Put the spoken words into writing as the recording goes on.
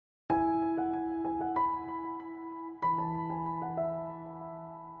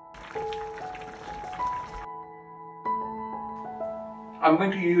I'm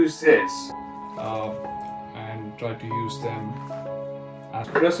going to use this and try to use them.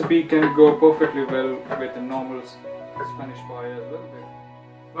 The recipe can go perfectly well with a normal Spanish pie as well.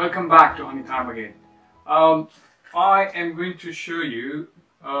 Welcome back to HoneyThyme again. I am going to show you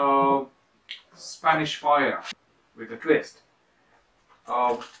Spanish paella with a twist.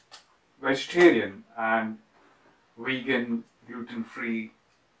 Vegetarian and vegan, gluten-free,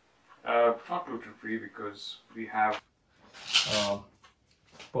 not gluten-free because we have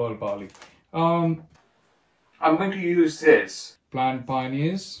pearl barley. I'm going to use this plant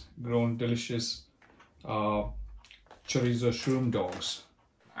pioneers, grown delicious chorizo shroom dogs,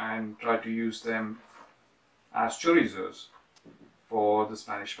 and try to use them as chorizos for the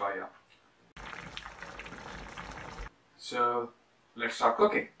Spanish paella. So let's start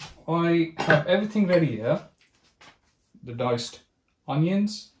cooking. I have everything ready here. The diced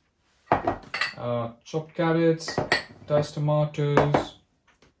onions, chopped carrots, diced tomatoes,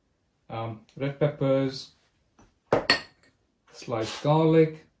 red peppers, sliced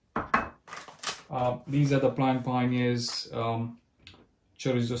garlic. These are the Plant Pioneers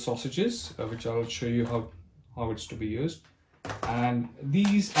chorizo sausages, which I'll show you how it's to be used. And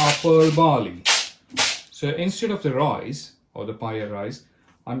these are pearl barley. So instead of the rice or the paella rice,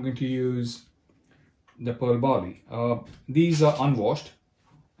 I'm going to use the pearl barley. These are unwashed,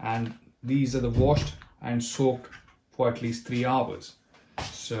 and these are the washed and soaked for at least 3 hours.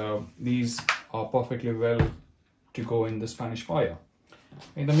 So these are perfectly well to go in the Spanish paella.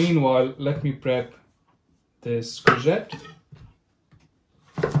 In the meanwhile, let me prep this courgette.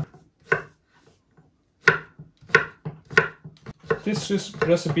 This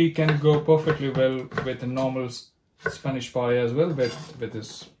recipe can go perfectly well with a normal Spanish paella as well, with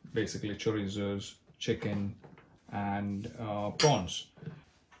this basically chorizos, chicken and prawns.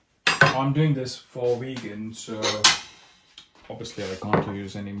 I'm doing this for vegan, so obviously I can't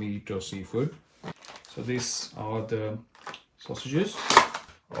use any meat or seafood. So these are the sausages.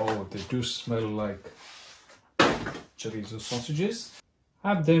 Oh, they do smell like chorizo sausages.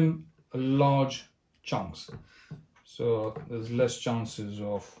 Have them large chunks, so there's less chances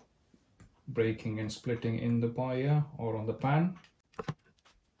of breaking and splitting in the paella or on the pan.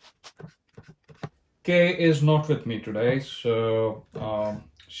 Kay is not with me today, so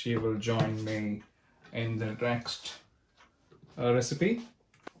she will join me in the next recipe.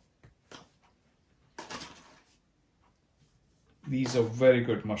 These are very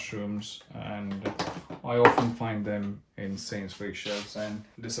good mushrooms, and I often find them in Sainsbury's shelves and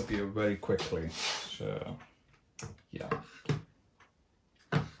disappear very quickly. So yeah,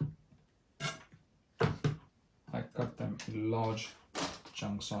 I cut them in large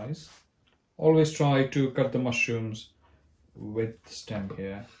chunk size. Always try to cut the mushrooms with the stem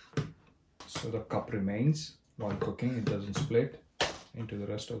here, so the cup remains while cooking, it doesn't split into the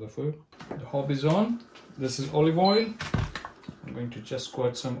rest of the food. The hob is on. This is olive oil. I'm going to just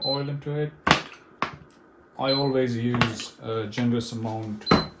squirt some oil into it. I always use a generous amount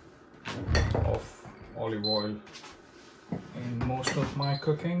of olive oil in most of my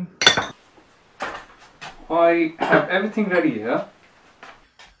cooking. I have everything ready here.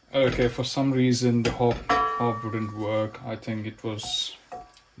 Okay, for some reason the hob wouldn't work. I think it was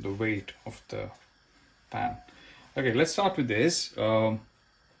the weight of the pan. Okay, let's start with this. The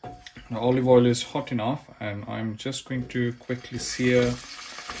olive oil is hot enough, and I'm just going to quickly sear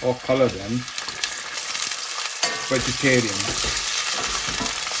or color them vegetarian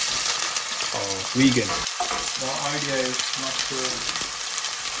or vegan. The idea is not to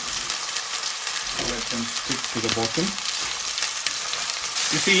let them stick to the bottom.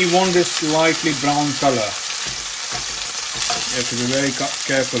 You see, you want this slightly brown color. You have to be very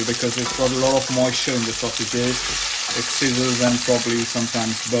careful because it's got a lot of moisture in the sausages. It sizzles and probably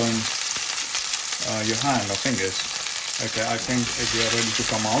sometimes burns your hand or fingers. Okay, I think they are ready to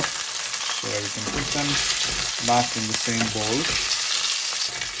come out, so we can put them back in the same bowl.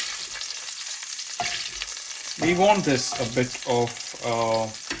 We want this a bit of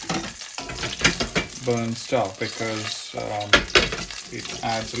burnt stuff because it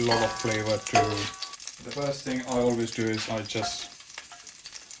adds a lot of flavor to. The first thing I always do is I just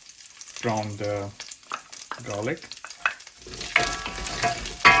brown the garlic.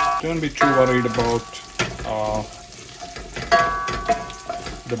 Don't be too worried about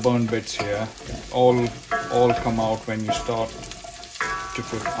the burnt bits here. All come out when you start to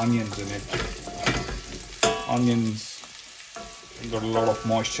put onions in it. Onions got a lot of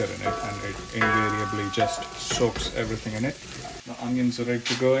moisture in it, and it invariably just soaks everything in it. The onions are ready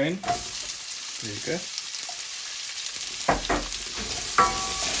to go in. There you go.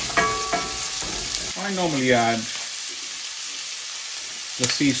 I normally add the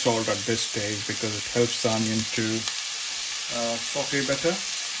sea salt at this stage because it helps the onion to saute better.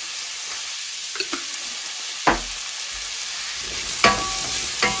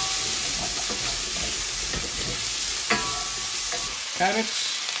 Carrots.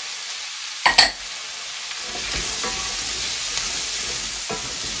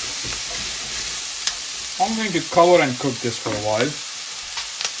 I'm going to cover and cook this for a while.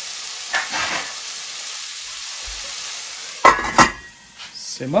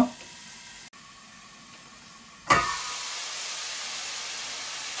 Simmer.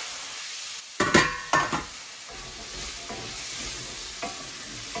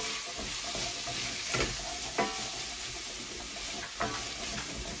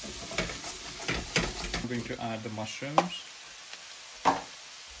 I'm going to add the mushrooms.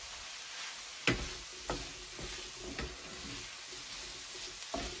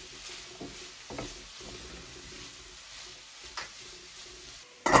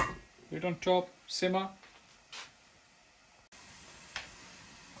 Put it on top, simmer.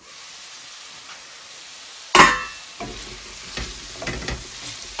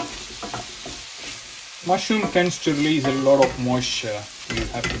 Mushroom tends to release a lot of moisture. You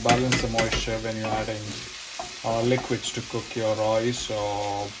have to balance the moisture when you're adding liquids to cook your rice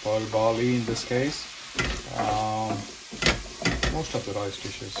or pearl barley in this case. Most of the rice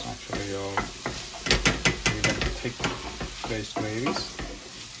dishes actually are even thick based gravies.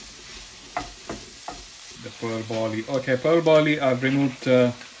 The pearl barley. Okay, pearl barley, I've removed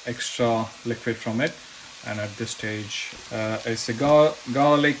the extra liquid from it, and at this stage it's a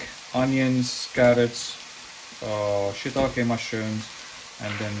garlic, onions, carrots, shitake mushrooms,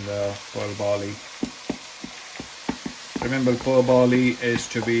 and then the pearl barley. Remember, pearl barley is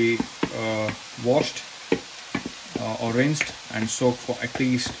to be washed or rinsed and soaked for at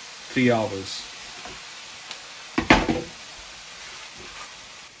least 3 hours.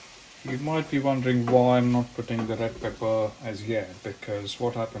 You might be wondering why I'm not putting the red pepper as yet, because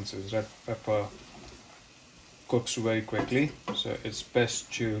what happens is red pepper cooks very quickly, so it's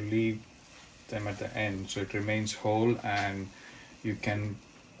best to leave them at the end so it remains whole and you can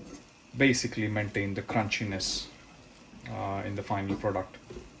basically maintain the crunchiness in the final product.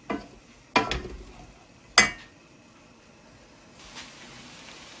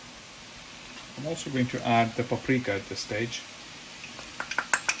 I'm also going to add the paprika at this stage.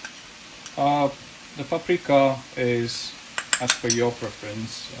 The paprika is as per your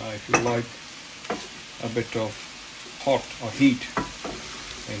preference. If you like a bit of hot or heat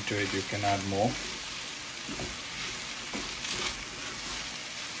into it, you can add more.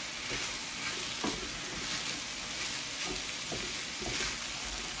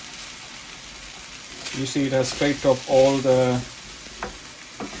 You see it has scraped off all the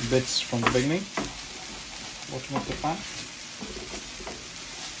bits from the beginning, bottom of the pan.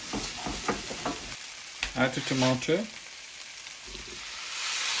 Add the tomato.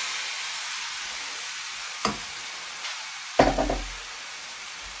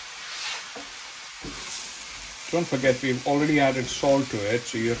 Don't forget, we've already added salt to it,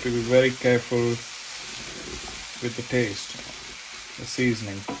 so you have to be very careful with the taste, the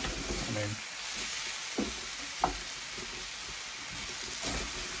seasoning.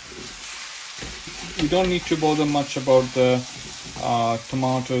 You don't need to bother much about the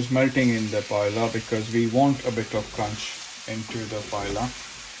tomatoes melting in the paella, because we want a bit of crunch into the paella,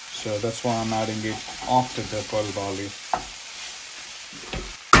 so that's why I'm adding it after the pearl barley.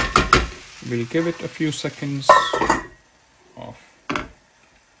 We'll give it a few seconds of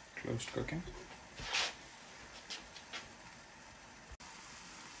closed cooking.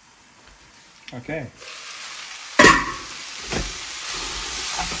 Okay.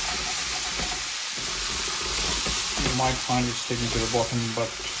 You might find it sticking to the bottom, but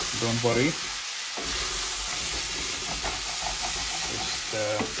don't worry. It's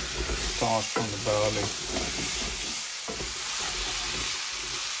the starch from the barley.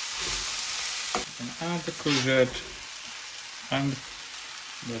 And add the courgette and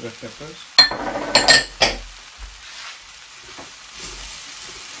the red peppers.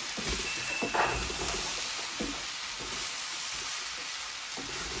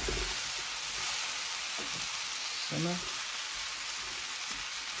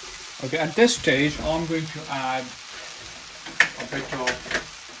 Okay, at this stage I'm going to add a bit of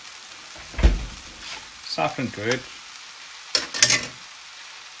saffron to it.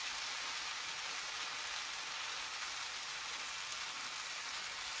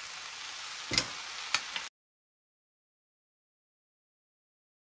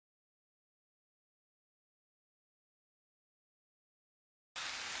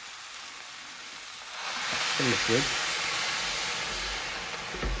 The liquid.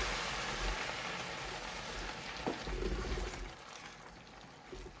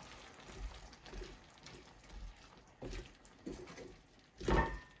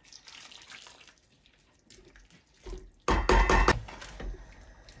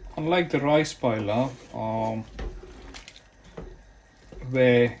 unlike the rice paella,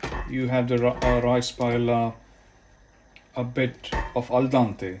 where you have the rice paella a bit of al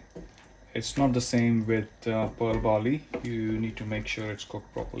dente, it's not the same with pearl barley. You need to make sure it's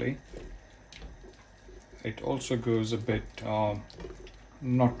cooked properly. It also goes a bit,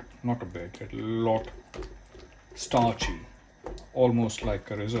 not a bit, a lot starchy, almost like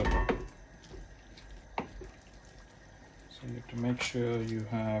a risotto. So you have to make sure you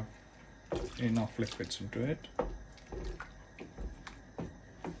have enough liquids into it.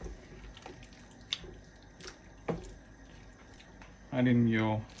 Add in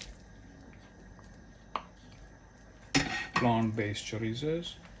your plant-based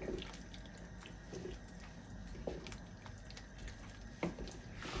chorizos.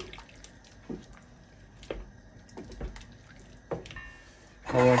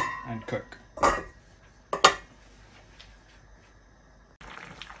 Cover and cook.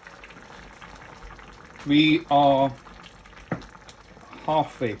 We are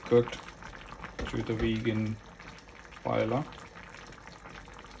halfway cooked to the vegan paella.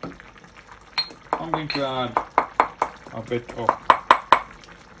 I'm going to add a bit of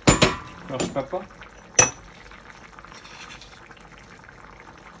crushed pepper.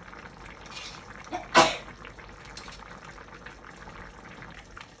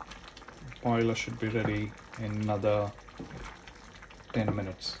 Paella should be ready in another 10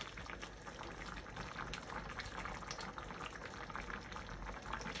 minutes.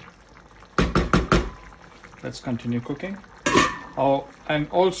 Let's continue cooking. Oh, and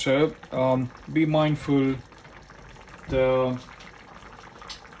also be mindful, the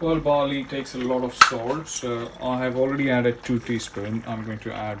pearl barley takes a lot of salt, so I have already added 2 teaspoons. I'm going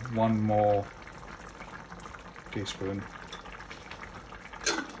to add 1 more teaspoon.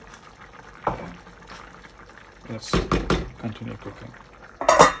 Let's continue cooking.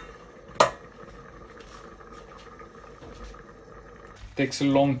 Takes a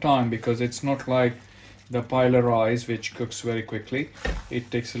long time because it's not like the paella rice, which cooks very quickly.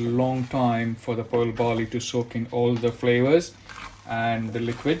 It takes a long time for the pearl barley to soak in all the flavors and the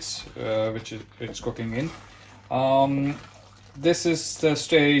liquids which it's cooking in. This is the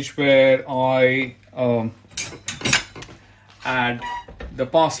stage where I add the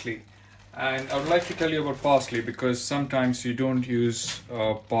parsley. And I would like to tell you about parsley because sometimes you don't use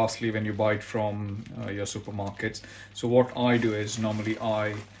parsley when you buy it from your supermarkets. So what I do is normally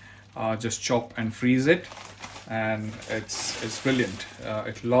I just chop and freeze it, and it's brilliant.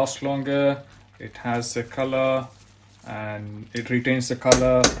 It lasts longer, it has the color, and it retains the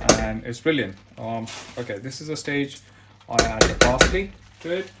color, and it's brilliant. Okay, this is the stage I add the parsley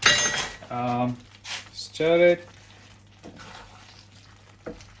to it. Stir it.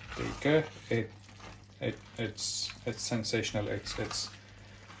 There you go. It's sensational. It's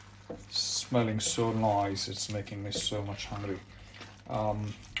smelling so nice. It's making me so much hungry.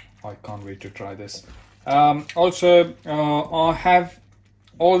 I can't wait to try this. Also, I have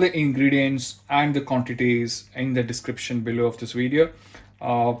all the ingredients and the quantities in the description below of this video.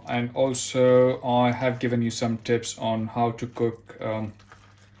 And also I have given you some tips on how to cook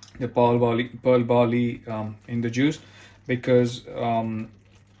the pearl barley in the juice, because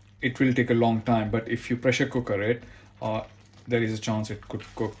it will take a long time, but if you pressure cooker it, there is a chance it could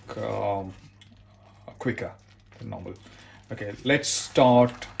cook quicker than normal. Okay, let's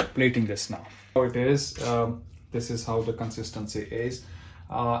start plating this now. How it is, this is how the consistency is.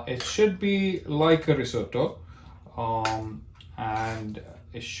 It should be like a risotto, and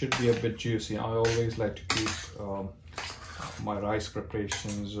it should be a bit juicy. I always like to keep my rice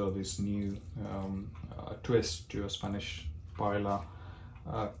preparations or this new twist to a Spanish paella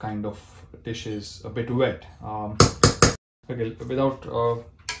kind of dishes a bit wet. Okay, without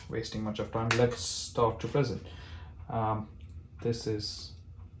wasting much of time, let's start to present. This is,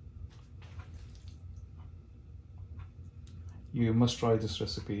 you must try this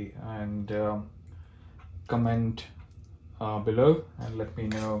recipe, and comment below and let me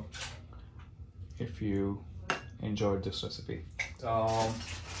know if you enjoyed this recipe. I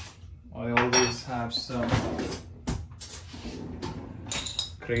always have some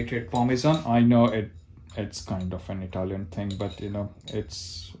grated Parmesan. I know it's kind of an Italian thing, but you know,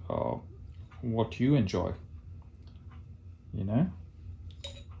 it's what you enjoy, you know,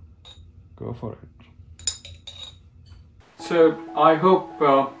 go for it. So I hope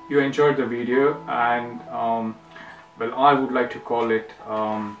you enjoyed the video, and well, I would like to call it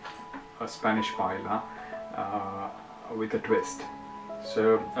a Spanish paella with a twist.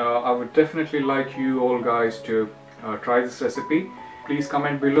 So I would definitely like you all guys to try this recipe. Please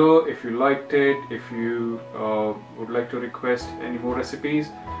comment below if you liked it, if you would like to request any more recipes.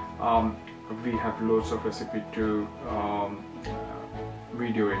 we have loads of recipe to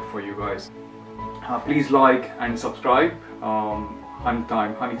video it for you guys. Please like and subscribe.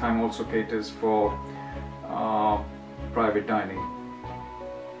 HoneyThyme. HoneyThyme also caters for private dining.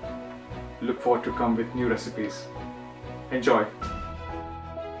 Look forward to come with new recipes. Enjoy.